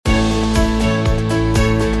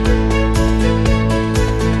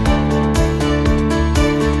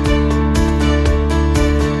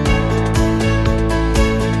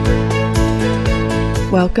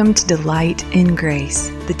Welcome to Delight in Grace,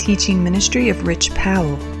 the teaching ministry of Rich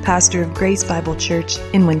Powell, pastor of Grace Bible Church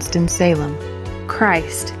in Winston-Salem.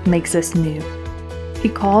 Christ makes us new. He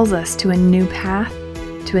calls us to a new path,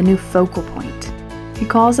 to a new focal point. He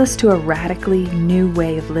calls us to a radically new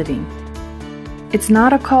way of living. It's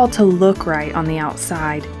not a call to look right on the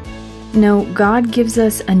outside. No, God gives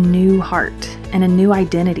us a new heart and a new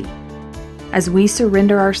identity. As we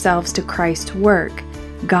surrender ourselves to Christ's work,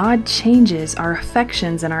 God changes our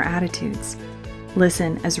affections and our attitudes.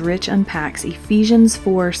 Listen as Rich unpacks Ephesians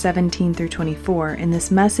 4:17 through 24 in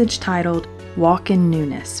this message titled Walk in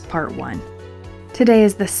Newness, Part 1. Today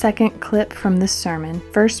is the second clip from this sermon,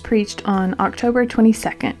 first preached on October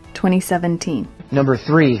 22nd, 2017. Number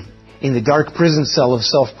 3, in the dark prison cell of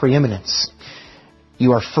self-preeminence,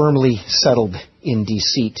 you are firmly settled in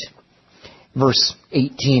deceit. Verse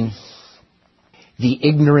 18. The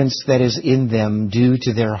ignorance that is in them due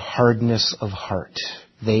to their hardness of heart.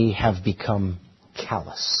 They have become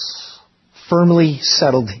callous. Firmly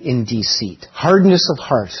settled in deceit. Hardness of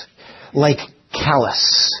heart, like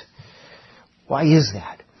callous. Why is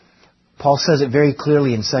that? Paul says it very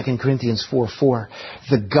clearly in 2 Corinthians 4:4.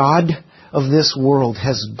 The God of this world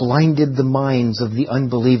has blinded the minds of the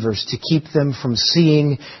unbelievers to keep them from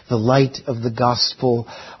seeing the light of the gospel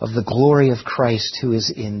of the glory of Christ who is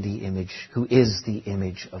the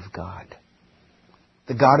image of God.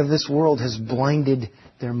 The God of this world has blinded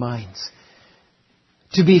their minds.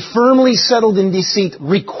 To be firmly settled in deceit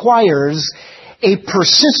requires a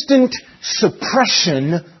persistent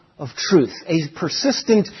suppression of truth, a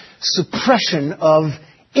persistent suppression of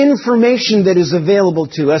information that is available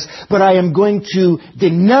to us, but I am going to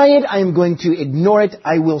deny it, I am going to ignore it,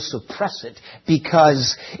 I will suppress it,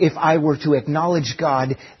 because if I were to acknowledge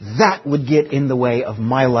God, that would get in the way of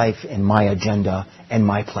my life and my agenda and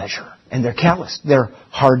my pleasure. And they're calloused, they're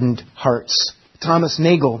hardened hearts. Thomas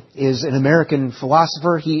Nagel is an American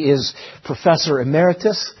philosopher. He is professor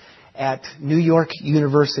emeritus at New York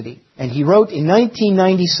University. And he wrote in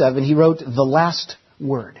 1997, he wrote The Last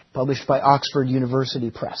Word, published by Oxford University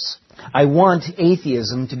Press. I want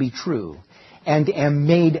atheism to be true and am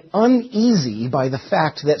made uneasy by the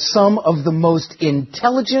fact that some of the most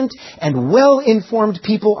intelligent and well-informed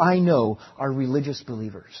people I know are religious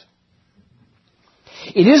believers.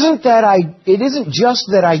 It isn't just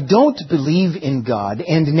that I don't believe in God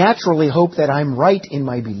and naturally hope that I'm right in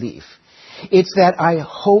my belief. It's that I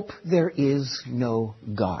hope there is no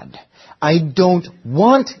God. I don't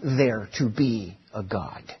want there to be a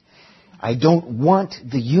God. I don't want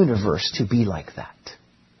the universe to be like that.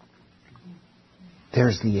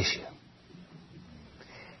 There's the issue.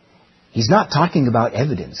 He's not talking about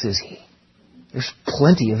evidence, is he? There's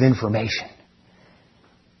plenty of information.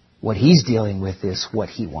 What he's dealing with is what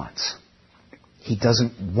he wants. He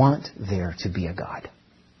doesn't want there to be a God.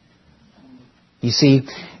 You see,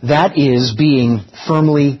 that is being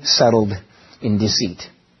firmly settled in deceit.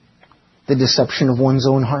 The deception of one's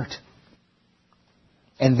own heart.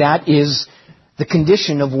 And that is the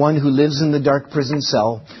condition of one who lives in the dark prison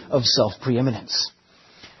cell of self-preeminence.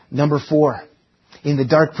 Number 4, in the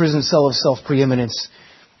dark prison cell of self-preeminence,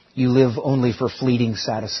 you live only for fleeting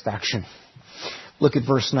satisfaction. Look at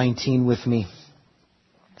verse 19 with me.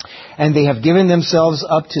 And they have given themselves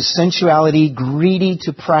up to sensuality, greedy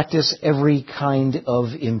to practice every kind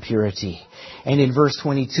of impurity. And in verse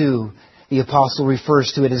 22, the apostle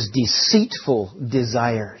refers to it as deceitful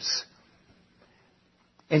desires.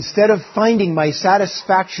 Instead of finding my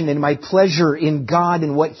satisfaction and my pleasure in God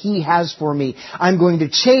and what He has for me, I'm going to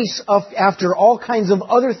chase after all kinds of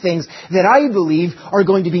other things that I believe are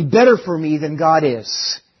going to be better for me than God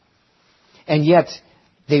is. And yet,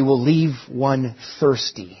 they will leave one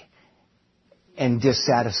thirsty and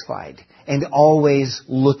dissatisfied and always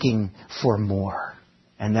looking for more.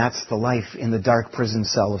 And that's the life in the dark prison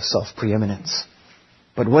cell of self-preeminence.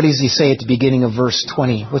 But what does he say at the beginning of verse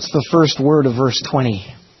 20? What's the first word of verse 20?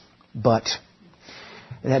 But.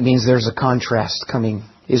 That means there's a contrast coming,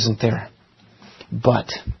 isn't there? But.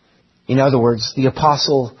 In other words, the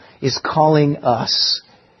apostle is calling us.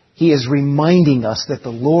 He is reminding us that the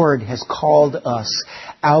Lord has called us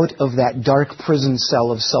out of that dark prison cell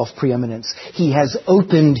of self-preeminence. He has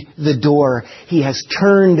opened the door. He has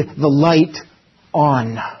turned the light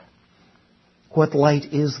on. What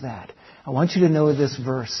light is that? I want you to know this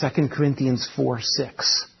verse, 2 Corinthians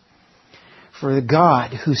 4:6. For the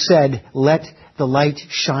God who said, let the light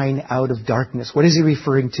shine out of darkness. What is he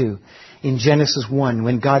referring to? In Genesis 1,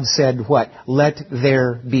 when God said what? Let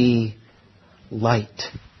there be light.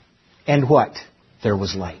 And what? There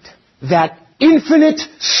was light. That infinite,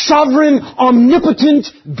 sovereign, omnipotent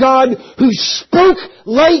God who spoke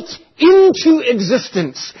light into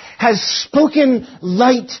existence, has spoken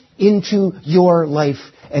light into your life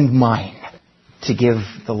and mine, to give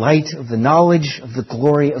the light of the knowledge of the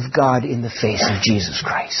glory of God in the face of Jesus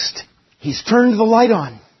Christ. He's turned the light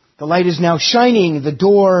on. The light is now shining. The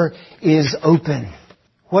door is open.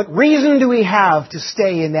 What reason do we have to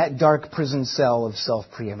stay in that dark prison cell of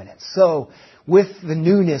self-preeminence? So, with the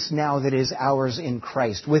newness now that is ours in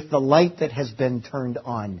Christ, with the light that has been turned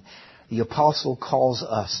on, the apostle calls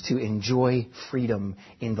us to enjoy freedom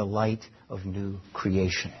in the light of new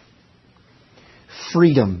creation.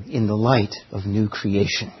 Freedom in the light of new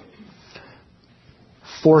creation.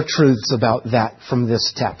 4 truths about that from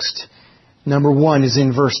this text. Number 1 is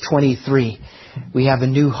in verse 23. We have a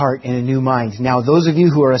new heart and a new mind. Now, those of you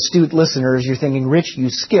who are astute listeners, you're thinking, Rich, you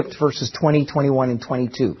skipped verses 20, 21, and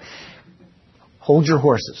 22. Hold your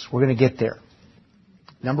horses. We're going to get there.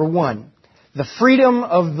 Number 1, the freedom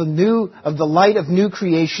of the light of new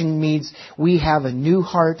creation means we have a new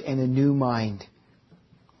heart and a new mind.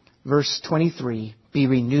 Verse 23, be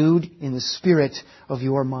renewed in the spirit of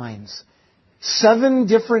your minds. 7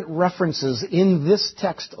 different references in this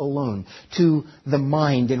text alone to the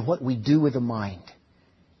mind and what we do with the mind.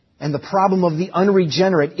 And the problem of the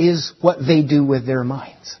unregenerate is what they do with their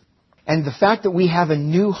minds. And the fact that we have a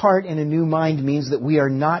new heart and a new mind means that we are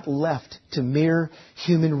not left to mere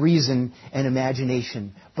human reason and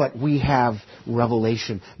imagination, but we have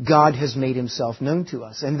revelation. God has made Himself known to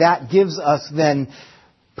us. And that gives us then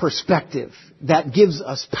perspective. That gives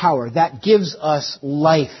us power. That gives us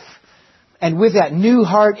life. And with that new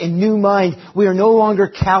heart and new mind, we are no longer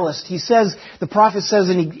calloused. He says, the prophet says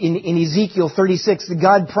in Ezekiel 36, that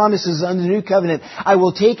God promises under the new covenant, I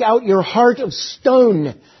will take out your heart of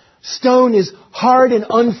stone. Stone is hard and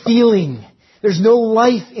unfeeling. There's no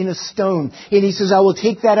life in a stone. And He says, I will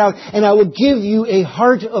take that out and I will give you a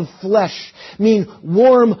heart of flesh, meaning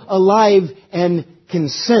warm, alive, and can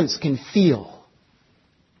sense, can feel.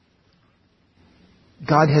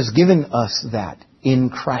 God has given us that in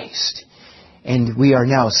Christ. And we are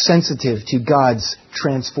now sensitive to God's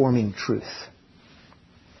transforming truth.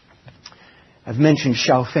 I've mentioned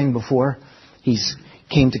Xiaofeng before. He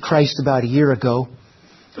came to Christ about a year ago.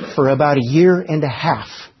 For about a year and a half,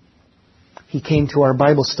 he came to our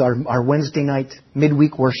Bible study, our Wednesday night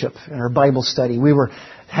midweek worship and our Bible study. We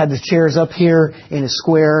had the chairs up here in a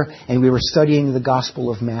square, and we were studying the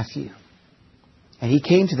Gospel of Matthew. And he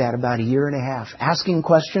came to that about a year and a half, asking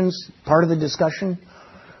questions, part of the discussion.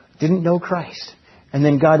 Didn't know Christ. And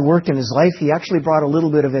then God worked in his life. He actually brought a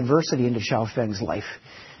little bit of adversity into Xiaofeng's life.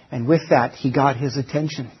 And with that, he got his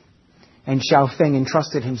attention. And Xiaofeng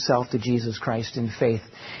entrusted himself to Jesus Christ in faith.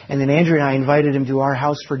 And then Andrew and I invited him to our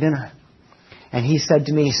house for dinner. And he said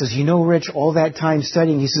to me, he says, you know, Rich, all that time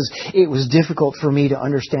studying, he says, it was difficult for me to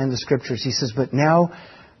understand the Scriptures. He says, but now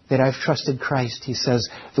that I've trusted Christ, he says,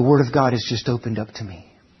 the Word of God has just opened up to me.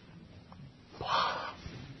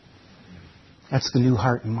 That's the new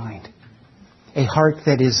heart and mind. A heart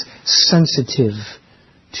that is sensitive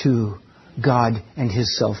to God and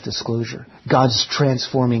His self-disclosure. God's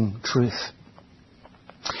transforming truth.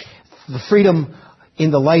 The freedom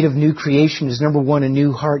in the light of new creation is, number 1, a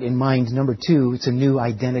new heart and mind. Number 2, it's a new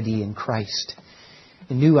identity in Christ.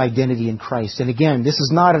 A new identity in Christ. And again, this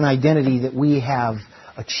is not an identity that we have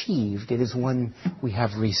achieved. It is one we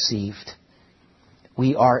have received.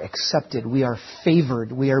 We are accepted. We are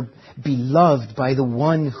favored. We are beloved by the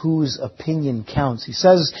one whose opinion counts. He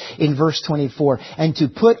says in verse 24, and to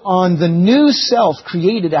put on the new self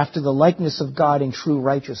created after the likeness of God in true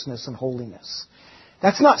righteousness and holiness.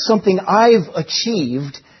 That's not something I've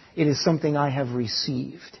achieved. It is something I have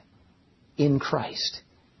received in Christ.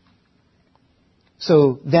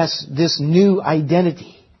 So that's this new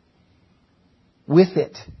identity. With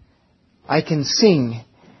it, I can sing,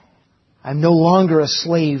 I'm no longer a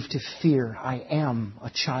slave to fear. I am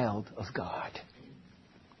a child of God.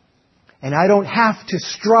 And I don't have to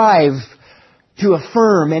strive to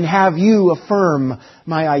affirm and have you affirm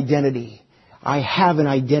my identity. I have an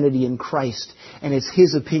identity in Christ, and it's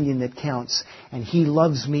His opinion that counts. And He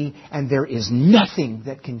loves me, and there is nothing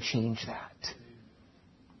that can change that.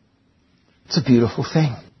 It's a beautiful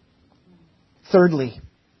thing. Thirdly,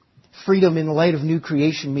 freedom in the light of new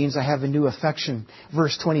creation means I have a new affection.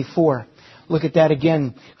 Verse 24. Look at that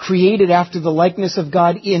again. Created after the likeness of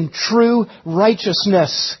God in true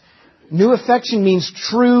righteousness. New affection means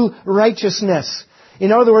true righteousness.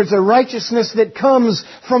 In other words, a righteousness that comes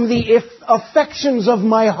from the affections of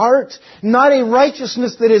my heart. Not a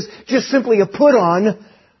righteousness that is just simply a put on,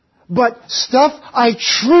 but stuff I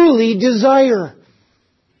truly desire.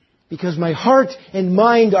 Because my heart and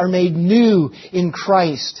mind are made new in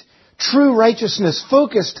Christ. True righteousness,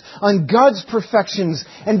 focused on God's perfections.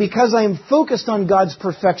 And because I am focused on God's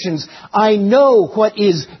perfections, I know what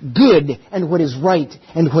is good and what is right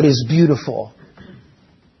and what is beautiful.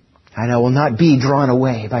 And I will not be drawn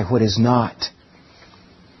away by what is not.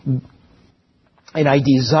 And I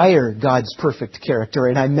desire God's perfect character,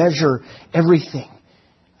 and I measure everything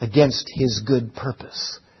against His good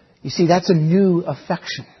purpose. You see, that's a new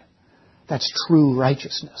affection. That's true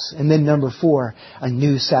righteousness. And then number 4, a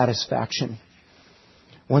new satisfaction.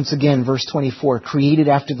 Once again, verse 24, created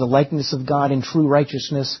after the likeness of God in true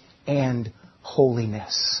righteousness and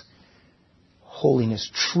holiness. Holiness,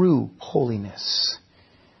 true holiness.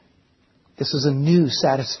 This is a new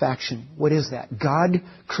satisfaction. What is that? God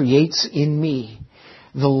creates in me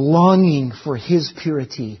the longing for His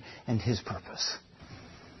purity and His purpose.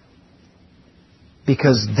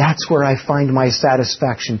 Because that's where I find my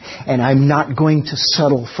satisfaction. And I'm not going to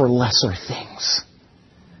settle for lesser things.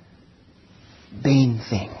 Vain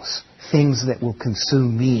things. Things that will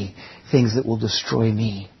consume me. Things that will destroy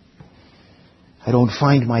me. I don't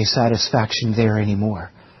find my satisfaction there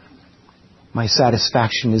anymore. My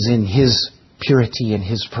satisfaction is in His purity and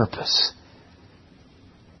His purpose.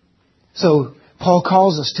 So, Paul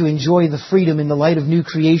calls us to enjoy the freedom in the light of new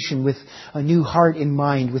creation with a new heart in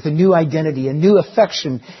mind, with a new identity, a new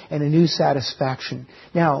affection, and a new satisfaction.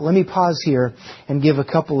 Now, let me pause here and give a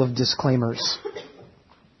couple of disclaimers.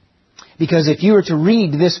 Because if you were to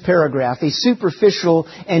read this paragraph, a superficial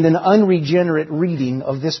and an unregenerate reading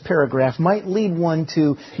of this paragraph might lead one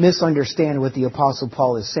to misunderstand what the Apostle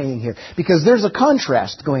Paul is saying here. Because there's a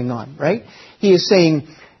contrast going on, right? He is saying,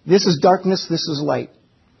 this is darkness, this is light.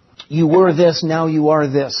 You were this, now you are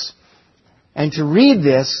this. And to read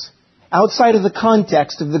this outside of the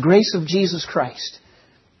context of the grace of Jesus Christ,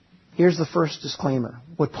 here's the first disclaimer.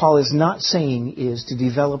 What Paul is not saying is to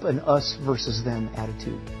develop an us versus them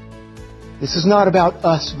attitude. This is not about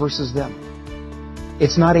us versus them.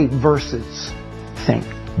 It's not a versus thing.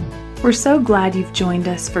 We're so glad you've joined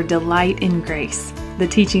us for Delight in Grace, the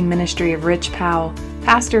teaching ministry of Rich Powell,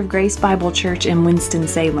 pastor of Grace Bible Church in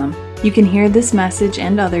Winston-Salem. You can hear this message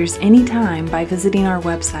and others anytime by visiting our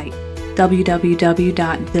website,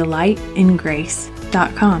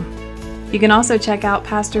 www.delightingrace.com. You can also check out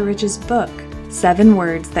Pastor Rich's book, 7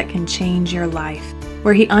 Words That Can Change Your Life,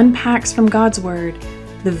 where he unpacks from God's Word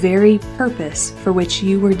the very purpose for which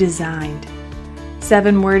you were designed.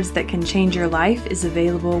 7 Words That Can Change Your Life is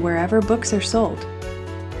available wherever books are sold.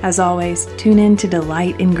 As always, tune in to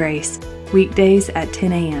Delight in Grace, weekdays at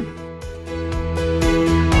 10 a.m.